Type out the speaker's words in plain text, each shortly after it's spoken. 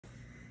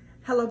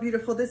Hello,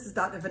 beautiful. This is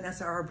Dr.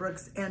 Vanessa R.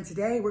 Brooks, and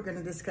today we're going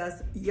to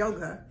discuss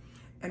yoga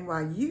and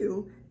why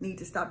you need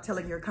to stop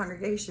telling your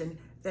congregation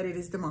that it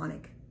is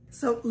demonic.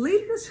 So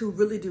leaders who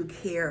really do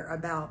care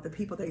about the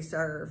people they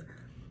serve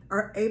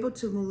are able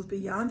to move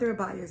beyond their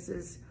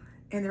biases,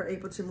 and they're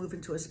able to move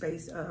into a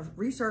space of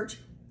research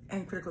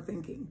and critical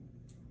thinking.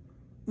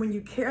 When you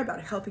care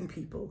about helping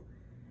people,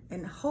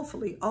 and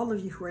hopefully all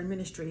of you who are in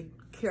ministry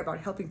care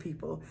about helping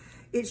people,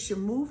 it should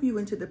move you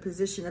into the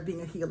position of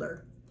being a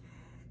healer.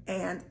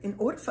 And in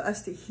order for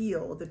us to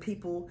heal the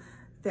people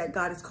that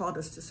God has called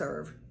us to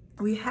serve,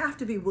 we have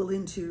to be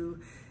willing to,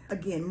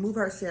 again, move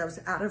ourselves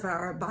out of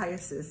our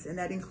biases, and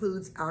that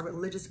includes our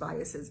religious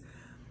biases.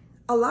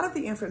 A lot of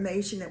the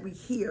information that we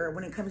hear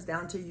when it comes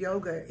down to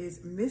yoga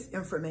is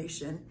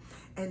misinformation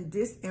and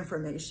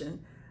disinformation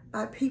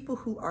by people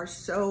who are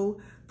so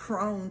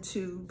prone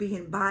to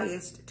being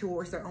biased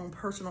towards their own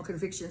personal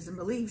convictions and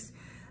beliefs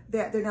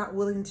that they're not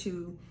willing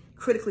to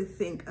critically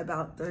think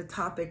about the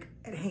topic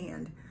at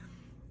hand.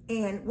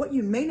 And what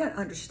you may not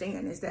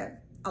understand is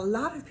that a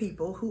lot of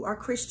people who are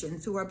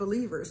Christians, who are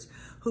believers,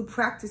 who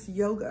practice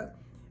yoga,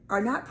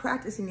 are not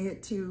practicing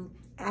it to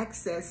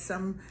access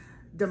some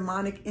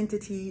demonic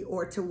entity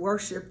or to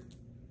worship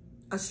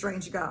a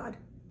strange God.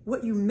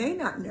 What you may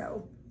not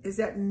know is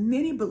that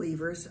many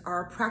believers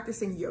are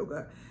practicing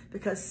yoga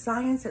because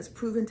science has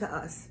proven to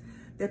us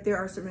that there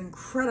are some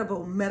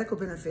incredible medical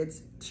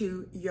benefits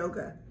to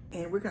yoga.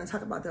 And we're going to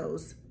talk about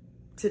those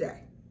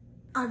today.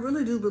 I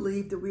really do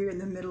believe that we're in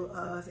the middle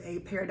of a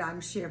paradigm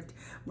shift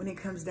when it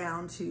comes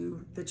down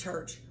to the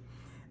church.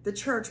 The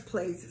church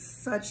plays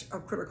such a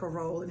critical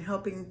role in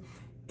helping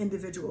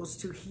individuals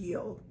to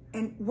heal.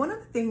 And one of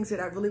the things that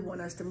I really want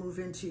us to move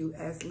into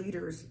as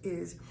leaders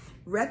is,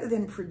 rather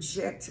than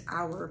project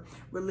our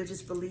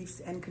religious beliefs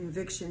and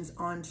convictions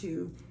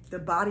onto the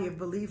body of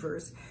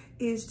believers,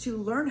 is to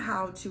learn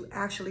how to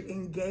actually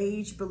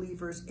engage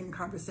believers in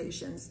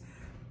conversations,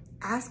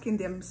 asking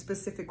them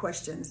specific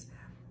questions.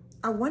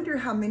 I wonder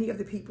how many of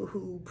the people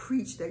who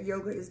preach that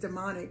yoga is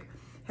demonic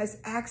has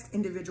asked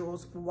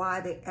individuals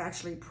why they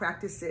actually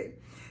practice it,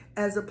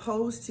 as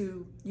opposed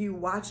to you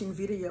watching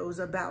videos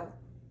about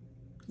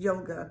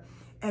yoga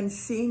and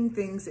seeing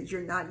things that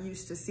you're not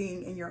used to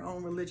seeing in your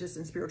own religious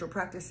and spiritual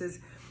practices,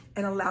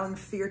 and allowing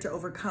fear to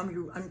overcome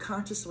you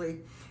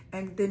unconsciously,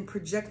 and then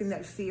projecting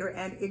that fear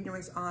and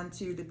ignorance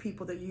onto the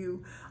people that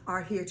you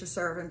are here to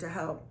serve and to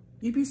help.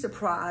 You'd be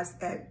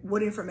surprised at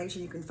what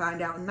information you can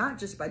find out, not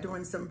just by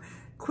doing some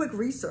quick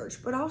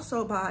research, but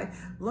also by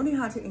learning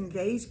how to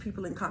engage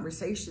people in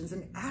conversations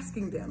and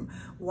asking them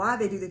why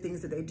they do the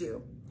things that they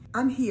do.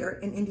 I'm here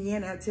in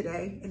Indiana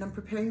today, and I'm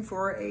preparing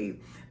for a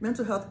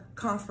mental health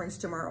conference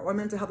tomorrow, or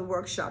mental health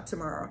workshop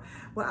tomorrow,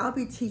 where I'll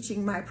be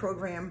teaching my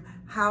program,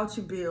 How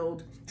to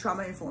Build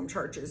Trauma-Informed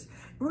Churches.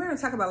 We're going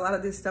to talk about a lot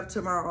of this stuff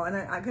tomorrow, and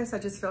I guess I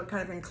just felt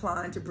kind of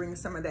inclined to bring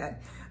some of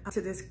that to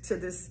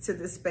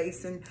this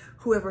space. And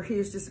whoever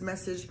hears this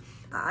message,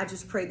 I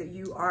just pray that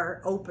you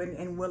are open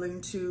and willing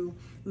to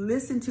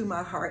listen to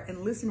my heart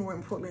and listen, more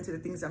importantly, to the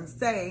things I'm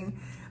saying,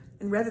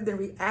 and rather than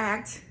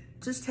react,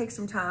 just take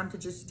some time to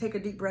just take a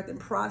deep breath and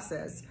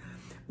process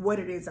what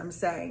it is I'm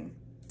saying.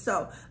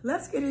 So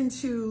let's get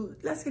into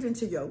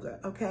yoga,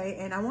 okay?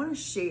 And I want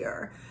to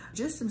share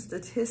just some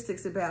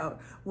statistics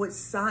about what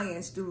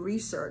science, through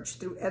research,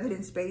 through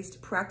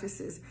evidence-based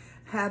practices,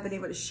 have been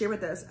able to share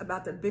with us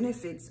about the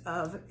benefits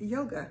of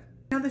yoga.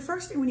 Now, the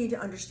first thing we need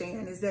to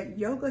understand is that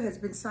yoga has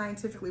been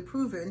scientifically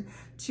proven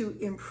to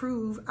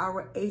improve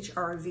our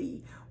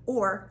HRV,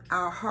 or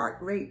our heart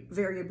rate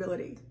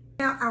variability.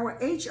 Now, our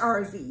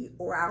HRV,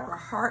 or our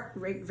heart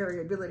rate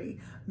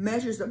variability,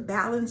 measures the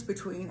balance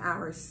between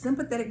our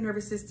sympathetic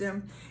nervous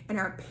system and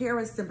our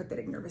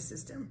parasympathetic nervous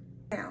system.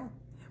 Now,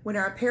 when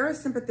our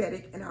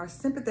parasympathetic and our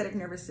sympathetic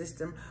nervous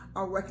system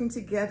are working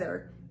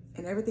together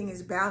and everything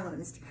is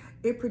balanced,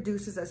 it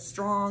produces a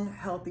strong,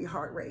 healthy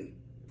heart rate.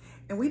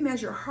 And we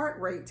measure heart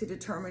rate to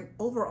determine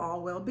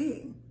overall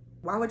well-being.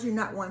 Why would you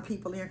not want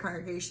people in your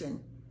congregation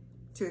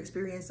to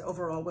experience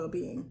overall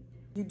well-being?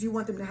 You do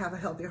want them to have a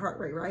healthy heart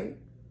rate, right?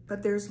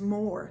 But there's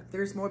more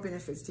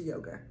benefits to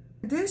yoga.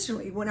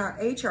 Additionally, when our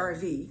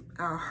HRV,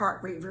 our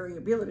heart rate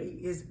variability,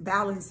 is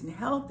balanced and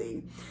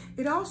healthy,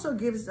 it also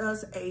gives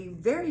us a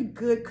very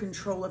good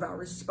control of our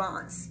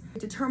response. It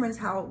determines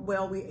how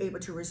well we're able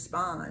to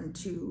respond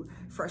to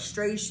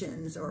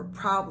frustrations or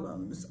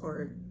problems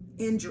or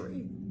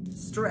injury,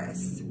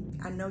 stress.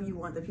 I know you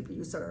want the people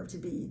you serve to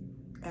be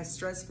as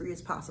stress-free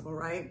as possible,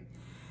 right?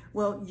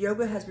 Well,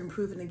 yoga has been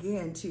proven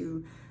again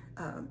to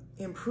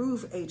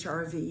improve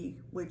HRV,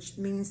 which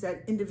means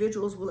that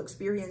individuals will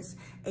experience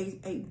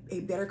a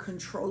better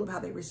control of how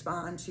they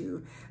respond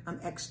to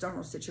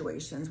external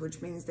situations,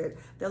 which means that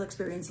they'll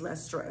experience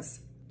less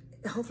stress.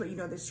 Hopefully, you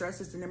know that stress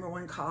is the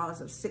 #1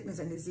 cause of sickness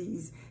and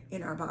disease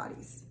in our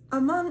bodies.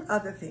 Among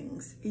other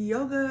things,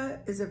 yoga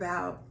is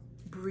about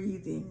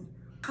breathing,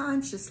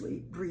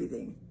 consciously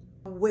breathing,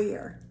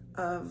 aware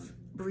of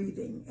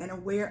breathing and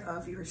aware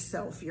of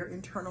yourself, your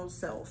internal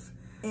self.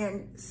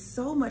 And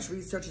so much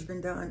research has been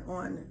done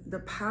on the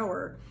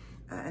power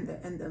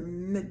and the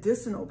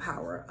medicinal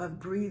power of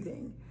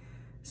breathing.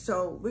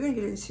 So we're going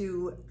to get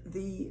into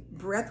the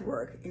breath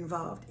work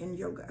involved in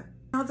yoga.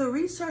 Now, the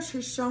research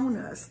has shown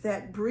us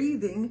that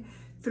breathing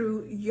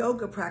through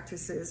yoga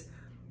practices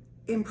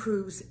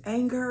improves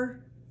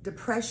anger,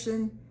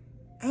 depression,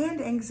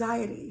 and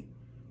anxiety.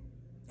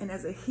 And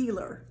as a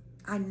healer,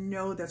 I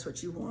know that's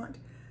what you want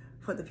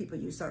for the people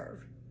you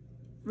serve.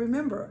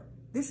 Remember,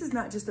 this is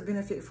not just a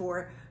benefit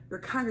for your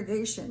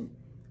congregation,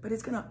 but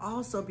it's going to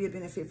also be a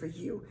benefit for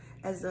you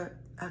as a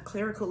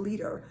clerical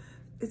leader.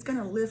 It's going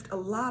to lift a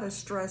lot of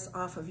stress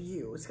off of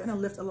you. It's going to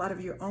lift a lot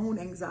of your own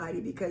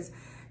anxiety because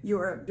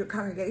your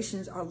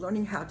congregations are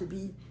learning how to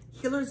be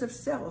healers of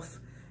self.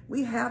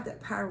 We have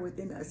that power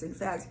within us. In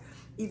fact,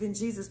 even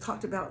Jesus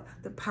talked about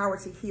the power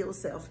to heal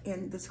self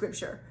in the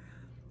scripture.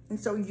 And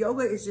so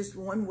yoga is just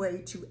one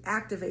way to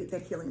activate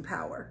that healing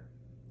power.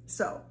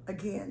 So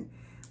again,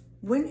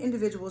 when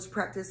individuals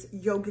practice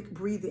yogic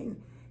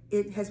breathing,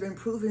 it has been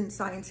proven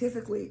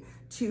scientifically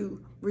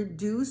to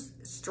reduce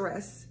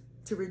stress,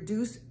 to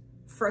reduce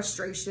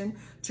frustration,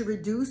 to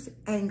reduce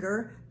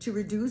anger, to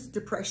reduce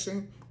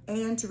depression,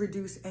 and to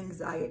reduce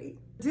anxiety.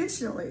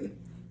 Additionally,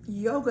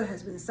 yoga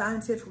has been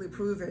scientifically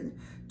proven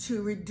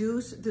to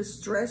reduce the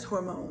stress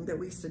hormone that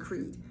we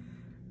secrete.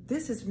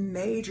 This is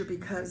major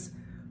because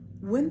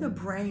when the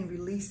brain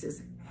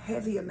releases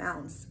heavy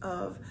amounts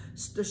of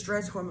the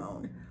stress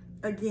hormone,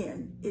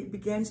 again, it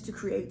begins to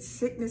create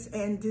sickness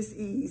and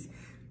disease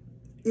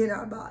in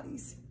our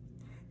bodies.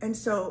 And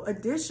so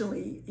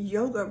additionally,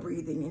 yoga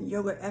breathing and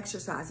yoga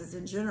exercises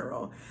in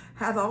general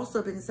have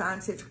also been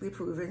scientifically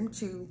proven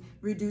to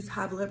reduce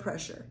high blood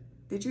pressure.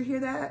 Did you hear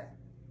that?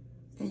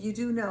 And you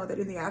do know that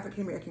in the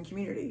African American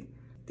community,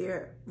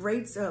 their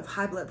rates of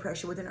high blood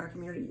pressure within our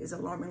community is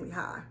alarmingly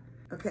high,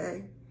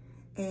 okay?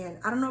 And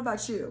I don't know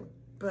about you,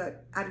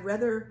 but I'd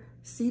rather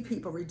see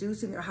people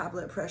reducing their high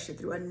blood pressure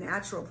through a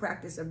natural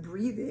practice of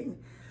breathing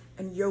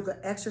and yoga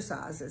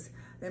exercises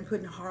than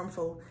putting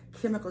harmful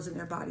chemicals in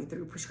their body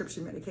through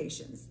prescription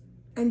medications.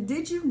 And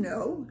did you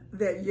know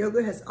that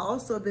yoga has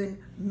also been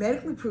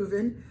medically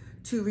proven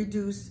to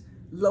reduce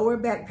lower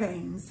back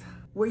pains?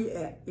 Where you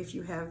at if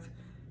you have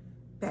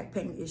back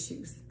pain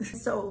issues?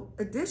 So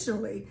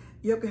additionally,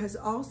 yoga has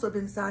also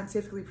been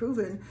scientifically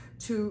proven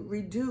to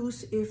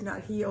reduce, if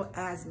not heal,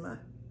 asthma.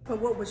 But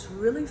what was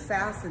really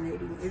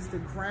fascinating is the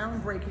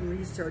groundbreaking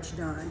research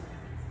done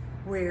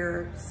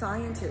where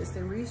scientists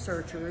and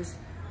researchers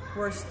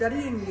were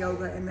studying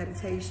yoga and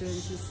meditation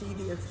to see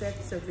the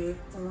effects of it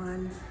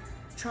on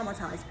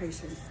traumatized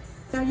patients.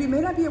 Now, you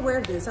may not be aware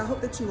of this, I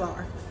hope that you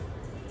are,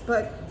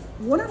 but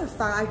 1 out of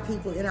 5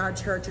 people in our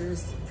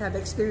churches have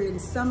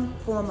experienced some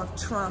form of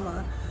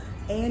trauma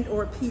and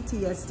or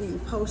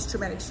PTSD,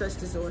 post-traumatic stress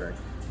disorder.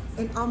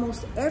 And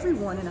almost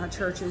everyone in our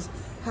churches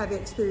have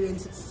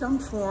experienced some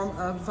form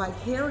of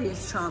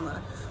vicarious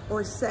trauma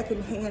or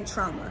secondhand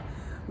trauma,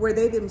 where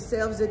they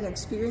themselves didn't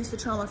experience the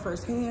trauma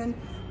firsthand,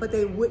 but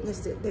they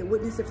witnessed it. They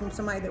witnessed it from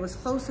somebody that was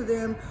close to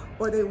them,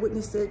 or they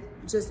witnessed it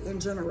just in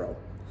general.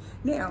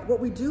 Now, what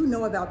we do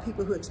know about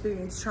people who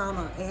experience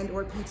trauma and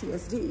or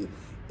PTSD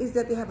is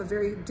that they have a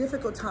very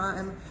difficult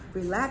time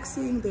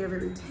relaxing, they're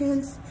very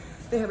tense,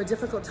 they have a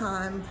difficult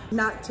time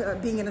not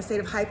being in a state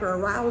of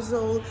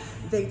hyperarousal,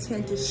 they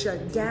tend to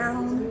shut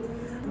down,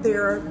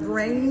 their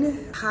brain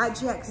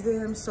hijacks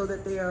them so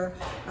that their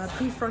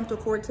prefrontal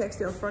cortex,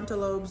 their frontal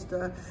lobes,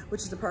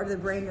 which is the part of the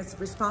brain that's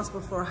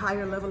responsible for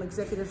higher level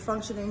executive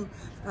functioning,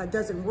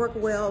 doesn't work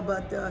well,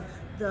 but the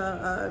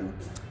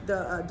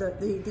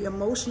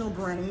emotional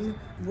brain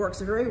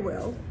works very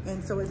well.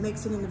 And so it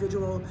makes an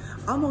individual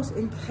almost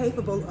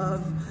incapable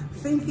of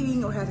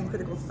thinking or having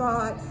critical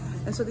thought.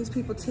 And so these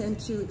people tend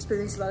to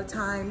experience a lot of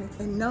time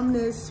in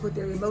numbness with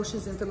their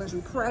emotions and feelings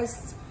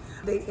repressed.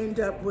 They end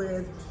up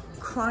with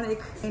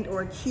chronic and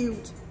or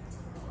acute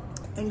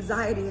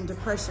anxiety and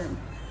depression.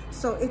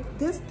 So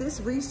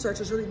this research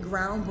is really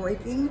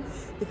groundbreaking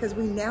because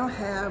we now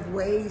have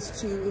ways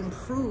to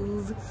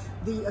improve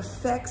the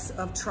effects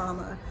of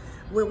trauma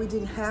where we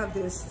didn't have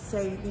this,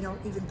 say,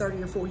 even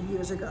 30 or 40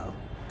 years ago.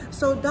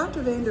 So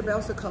Dr. Van der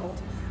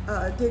Belsicult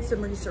did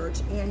some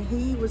research, and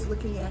he was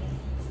looking at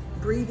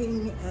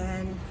breathing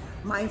and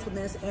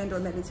mindfulness and or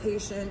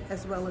meditation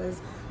as well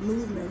as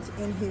movement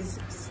in his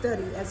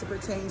study as it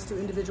pertains to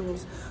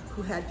individuals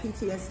who had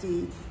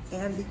PTSD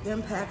and the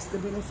impacts, the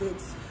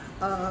benefits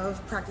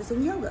of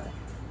practicing yoga.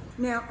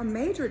 Now, a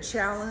major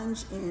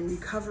challenge in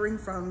recovering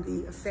from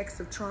the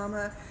effects of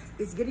trauma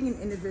is getting an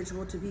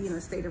individual to be in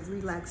a state of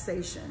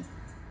relaxation.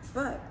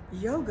 But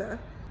yoga,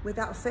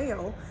 without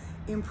fail,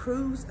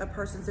 improves a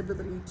person's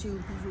ability to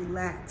be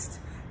relaxed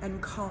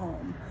and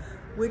calm,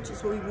 which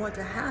is what we want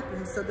to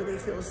happen so that they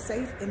feel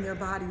safe in their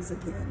bodies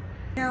again.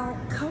 Now,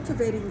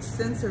 cultivating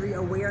sensory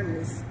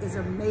awareness is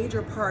a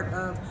major part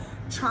of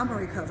trauma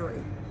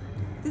recovery.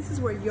 This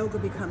is where yoga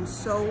becomes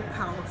so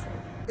powerful.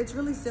 It's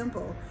really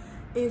simple.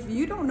 If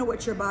you don't know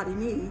what your body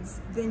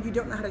needs, then you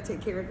don't know how to take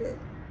care of it.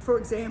 For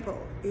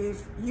example,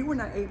 if you were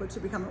not able to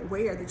become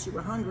aware that you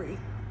were hungry,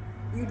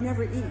 you'd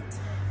never eat.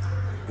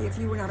 If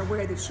you were not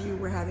aware that you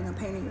were having a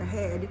pain in your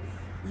head,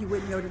 you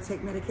wouldn't know to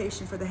take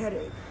medication for the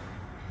headache.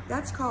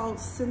 That's called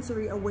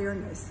sensory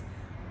awareness.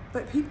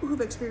 But people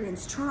who've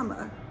experienced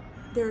trauma,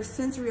 their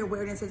sensory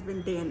awareness has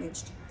been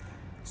damaged.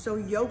 So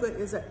yoga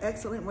is an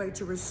excellent way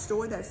to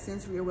restore that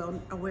sensory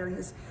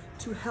awareness,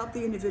 to help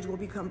the individual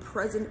become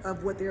present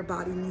of what their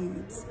body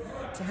needs,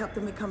 to help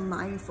them become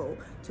mindful,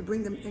 to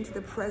bring them into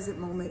the present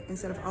moment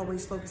instead of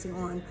always focusing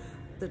on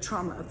the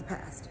trauma of the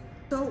past.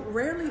 So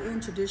rarely in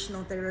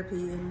traditional therapy,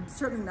 and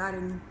certainly not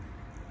in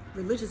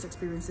religious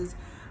experiences,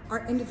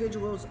 are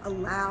individuals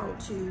allowed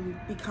to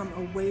become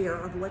aware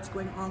of what's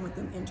going on with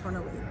them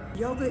internally.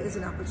 Yoga is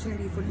an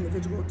opportunity for an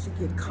individual to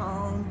get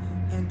calm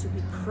and to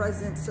be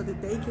present so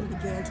that they can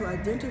begin to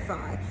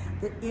identify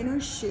the inner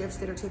shifts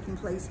that are taking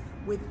place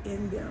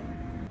within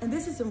them. And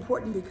this is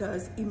important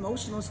because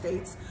emotional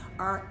states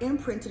are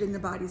imprinted in the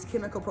body's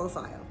chemical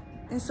profile.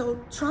 And so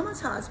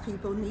traumatized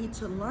people need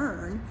to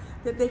learn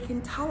that they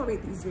can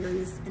tolerate these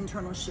various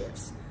internal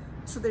shifts,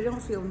 so they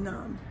don't feel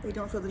numb. They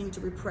don't feel the need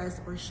to repress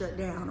or shut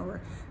down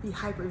or be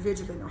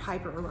hypervigilant or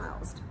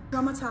hyper-aroused.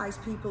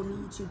 Traumatized people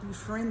need to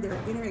befriend their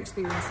inner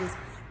experiences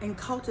and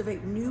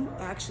cultivate new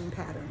action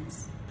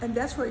patterns. And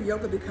that's where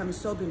yoga becomes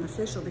so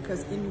beneficial,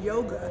 because in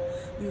yoga,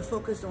 you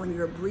focus on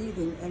your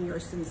breathing and your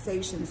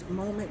sensations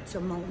moment to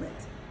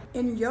moment.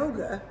 In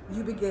yoga,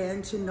 you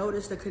begin to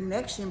notice the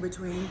connection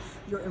between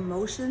your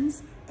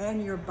emotions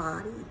and your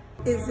body.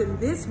 It's in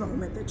this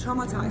moment that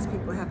traumatized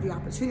people have the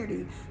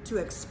opportunity to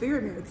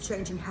experiment with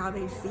changing how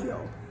they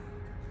feel.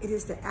 It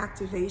is the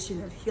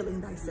activation of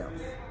healing thyself,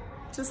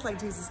 just like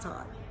Jesus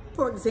taught.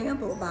 For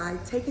example, by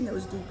taking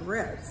those deep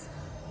breaths,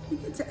 you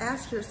get to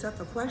ask yourself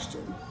a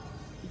question.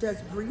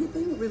 Does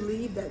breathing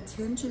relieve that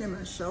tension in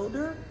my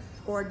shoulder?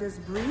 Or does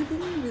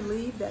breathing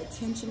relieve that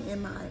tension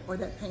in or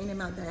that pain in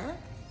my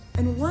back?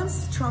 And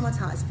once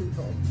traumatized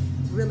people,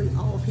 really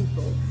all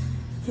people,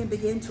 can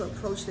begin to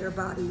approach their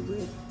body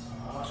with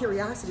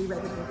curiosity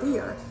rather than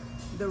fear,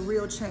 the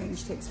real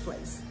change takes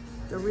place.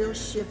 The real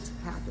shift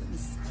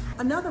happens.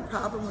 Another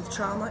problem with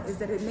trauma is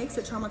that it makes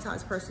a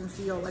traumatized person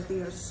feel like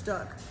they are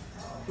stuck,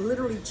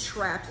 literally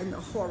trapped in the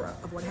horror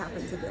of what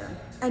happened to them.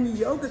 And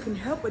yoga can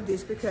help with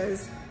this,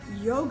 because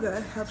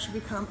yoga helps you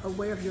become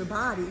aware of your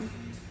body,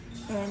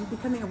 and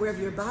becoming aware of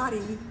your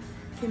body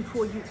can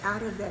pull you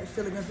out of that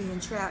feeling of being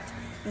trapped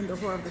in the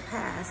horror of the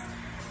past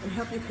and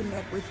help you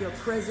connect with your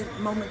present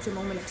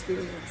moment-to-moment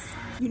experience.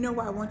 You know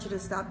why I want you to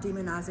stop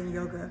demonizing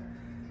yoga?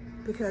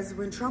 Because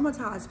when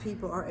traumatized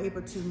people are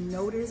able to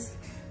notice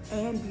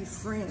and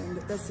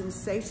befriend the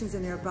sensations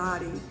in their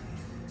body,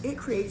 it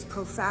creates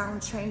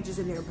profound changes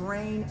in their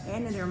brain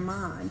and in their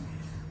mind,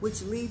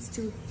 which leads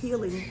to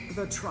healing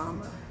the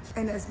trauma.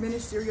 And as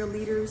ministerial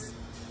leaders,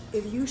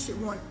 if you should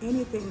want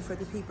anything for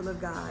the people of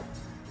God,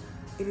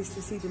 it is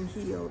to see them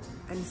healed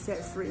and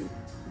set free,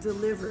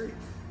 delivered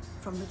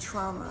from the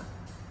trauma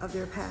of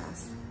their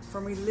past,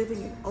 from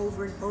reliving it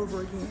over and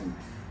over again,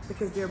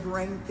 because their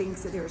brain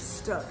thinks that they're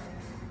stuck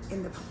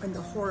in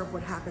the horror of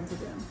what happened to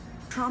them.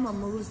 Trauma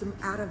moves them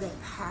out of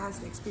that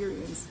past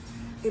experience.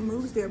 It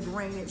moves their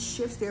brain, it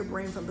shifts their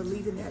brain from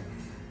believing that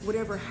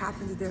whatever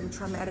happened to them,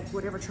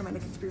 whatever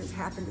traumatic experience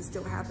happened is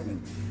still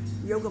happening.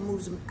 Yoga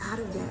moves them out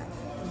of that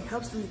and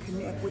helps them to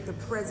connect with the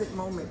present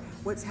moment,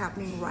 what's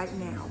happening right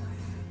now.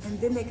 And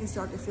then they can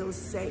start to feel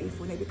safe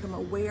when they become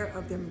aware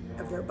of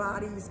their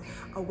bodies,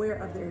 aware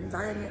of their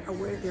environment,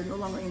 aware they're no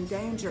longer in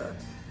danger.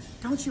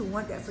 Don't you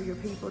want that for your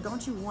people?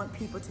 Don't you want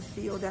people to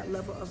feel that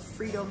level of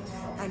freedom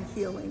and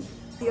healing?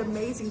 The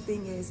amazing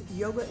thing is,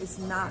 yoga is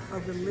not a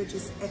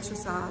religious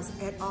exercise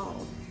at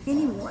all.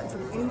 Anyone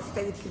from any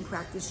faith can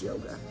practice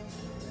yoga.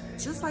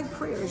 Just like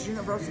prayer is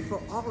universal for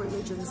all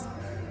religions,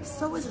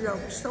 so is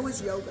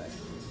yoga.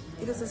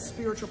 It is a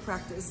spiritual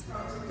practice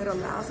that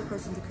allows a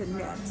person to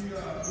connect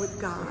with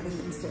God and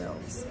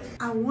themselves.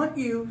 I want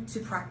you to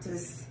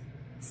practice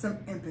some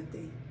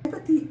empathy.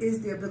 Empathy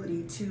is the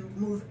ability to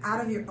move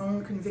out of your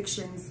own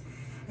convictions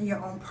and your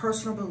own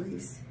personal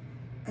beliefs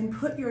and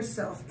put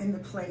yourself in the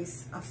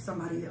place of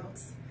somebody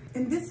else.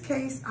 In this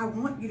case, I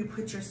want you to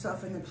put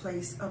yourself in the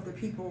place of the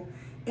people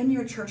in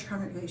your church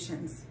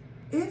congregations.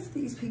 If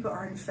these people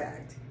are in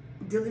fact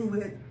dealing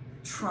with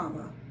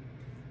trauma,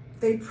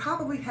 they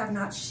probably have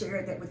not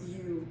shared that with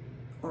you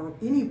or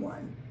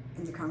anyone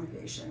in the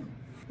congregation.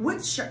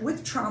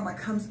 With trauma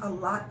comes a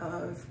lot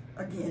of,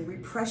 again,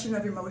 repression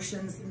of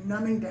emotions,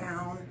 numbing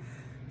down,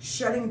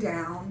 shutting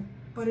down,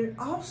 but it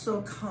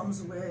also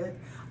comes with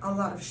a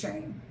lot of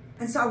shame.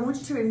 And so I want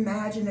you to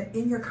imagine that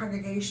in your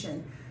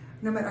congregation,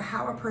 no matter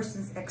how a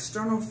person's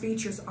external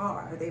features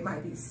are, they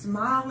might be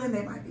smiling,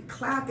 they might be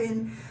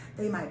clapping,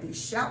 they might be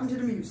shouting to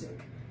the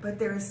music, but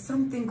there is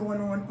something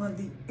going on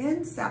the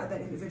inside of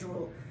that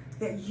individual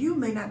that you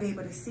may not be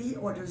able to see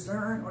or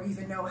discern or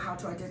even know how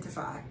to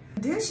identify.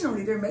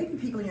 Additionally, there may be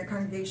people in your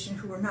congregation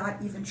who are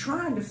not even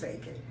trying to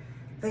fake it.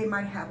 They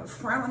might have a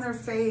frown on their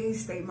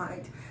face, they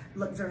might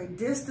look very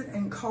distant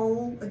and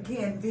cold.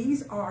 Again,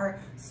 these are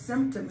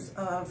symptoms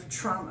of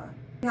trauma.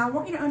 Now, I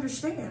want you to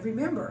understand,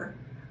 remember,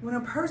 when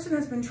a person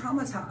has been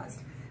traumatized,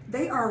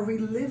 They are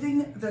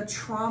reliving the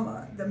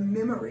trauma, the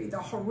memory, the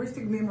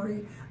horrific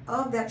memory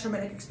of that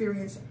traumatic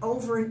experience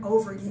over and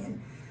over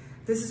again.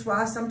 This is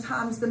why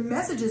sometimes the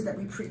messages that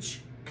we preach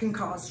can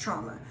cause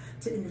trauma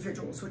to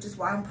individuals, which is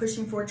why I'm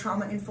pushing for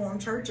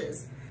trauma-informed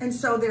churches. And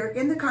so they're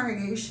in the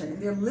congregation and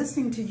they're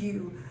listening to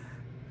you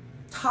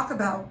talk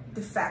about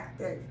the fact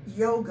that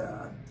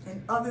yoga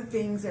and other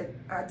things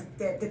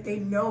that they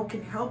know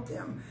can help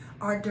them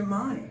are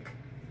demonic.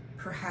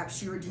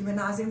 Perhaps you're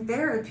demonizing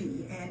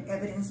therapy and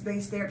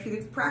evidence-based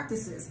therapeutic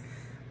practices,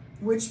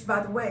 which,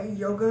 by the way,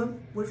 yoga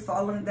would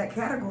fall into that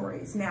category.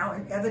 It's now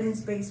an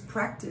evidence-based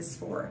practice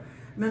for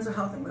mental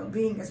health and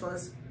well-being as well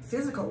as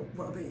physical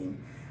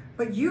well-being.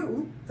 But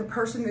you, the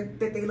person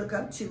that they look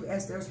up to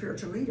as their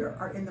spiritual leader,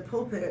 are in the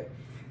pulpit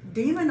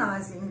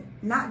demonizing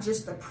not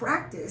just the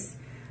practice,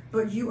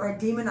 but you are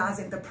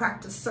demonizing the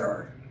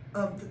practicer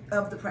of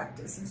the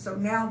practice. And so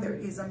now there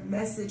is a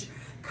message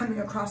coming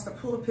across the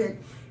pulpit,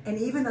 and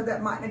even though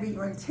that might not be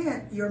your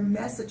intent, your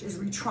message is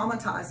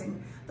re-traumatizing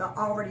the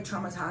already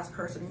traumatized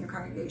person in your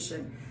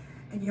congregation.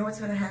 And you know what's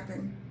going to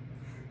happen?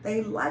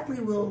 They likely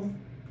will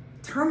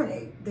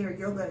terminate their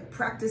yoga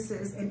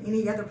practices and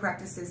any other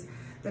practices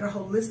that are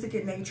holistic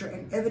in nature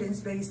and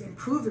evidence-based and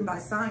proven by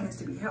science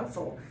to be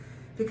helpful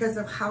because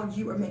of how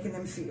you are making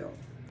them feel.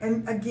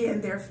 And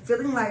again, they're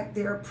feeling like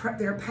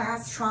their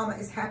past trauma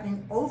is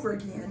happening over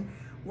again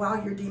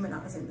while you're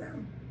demonizing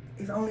them.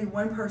 If only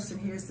one person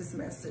hears this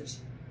message,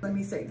 let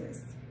me say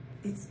this.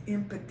 It's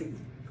empathy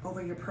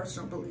over your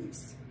personal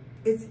beliefs.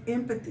 It's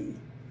empathy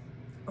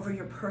over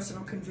your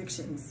personal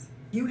convictions.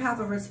 You have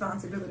a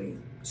responsibility,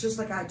 just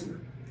like I do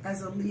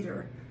as a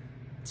leader,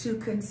 to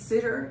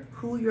consider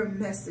who your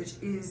message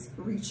is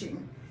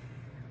reaching.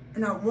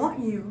 And I want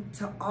you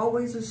to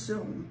always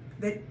assume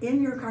that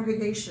in your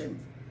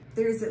congregation,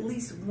 there is at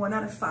least 1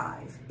 out of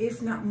 5,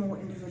 if not more,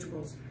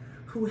 individuals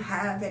who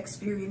have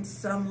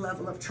experienced some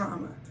level of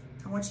trauma.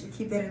 I want you to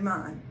keep that in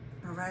mind,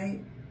 all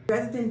right?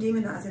 Rather than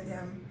demonizing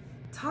them,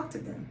 talk to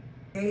them,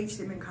 engage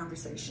them in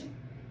conversation.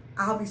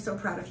 I'll be so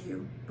proud of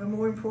you. But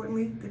more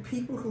importantly, the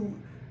people who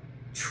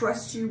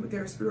trust you with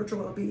their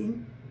spiritual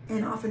well-being,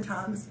 and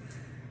oftentimes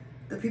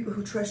the people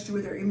who trust you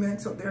with their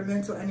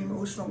mental and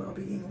emotional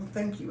well-being will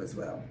thank you as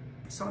well.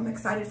 So I'm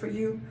excited for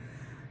you,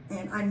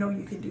 and I know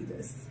you can do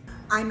this.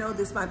 I know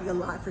this might be a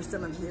lot for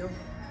some of you,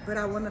 but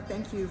I want to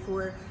thank you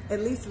for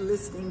at least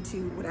listening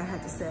to what I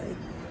had to say.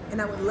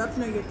 And I would love to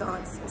know your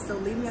thoughts, so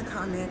leave me a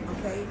comment,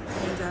 okay?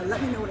 And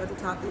let me know what other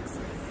topics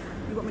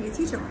you want me to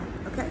teach on,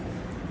 okay?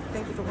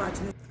 Thank you for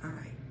watching. All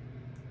right,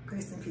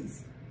 grace and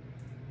peace.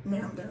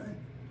 Now I'm done.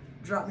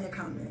 Drop me a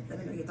comment, let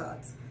me know your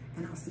thoughts,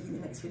 and I'll see you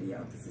in the next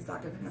video. This is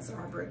Dr. Vanessa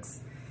R. Brooks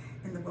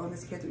in the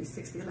Wellness Care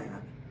 360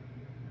 Lab.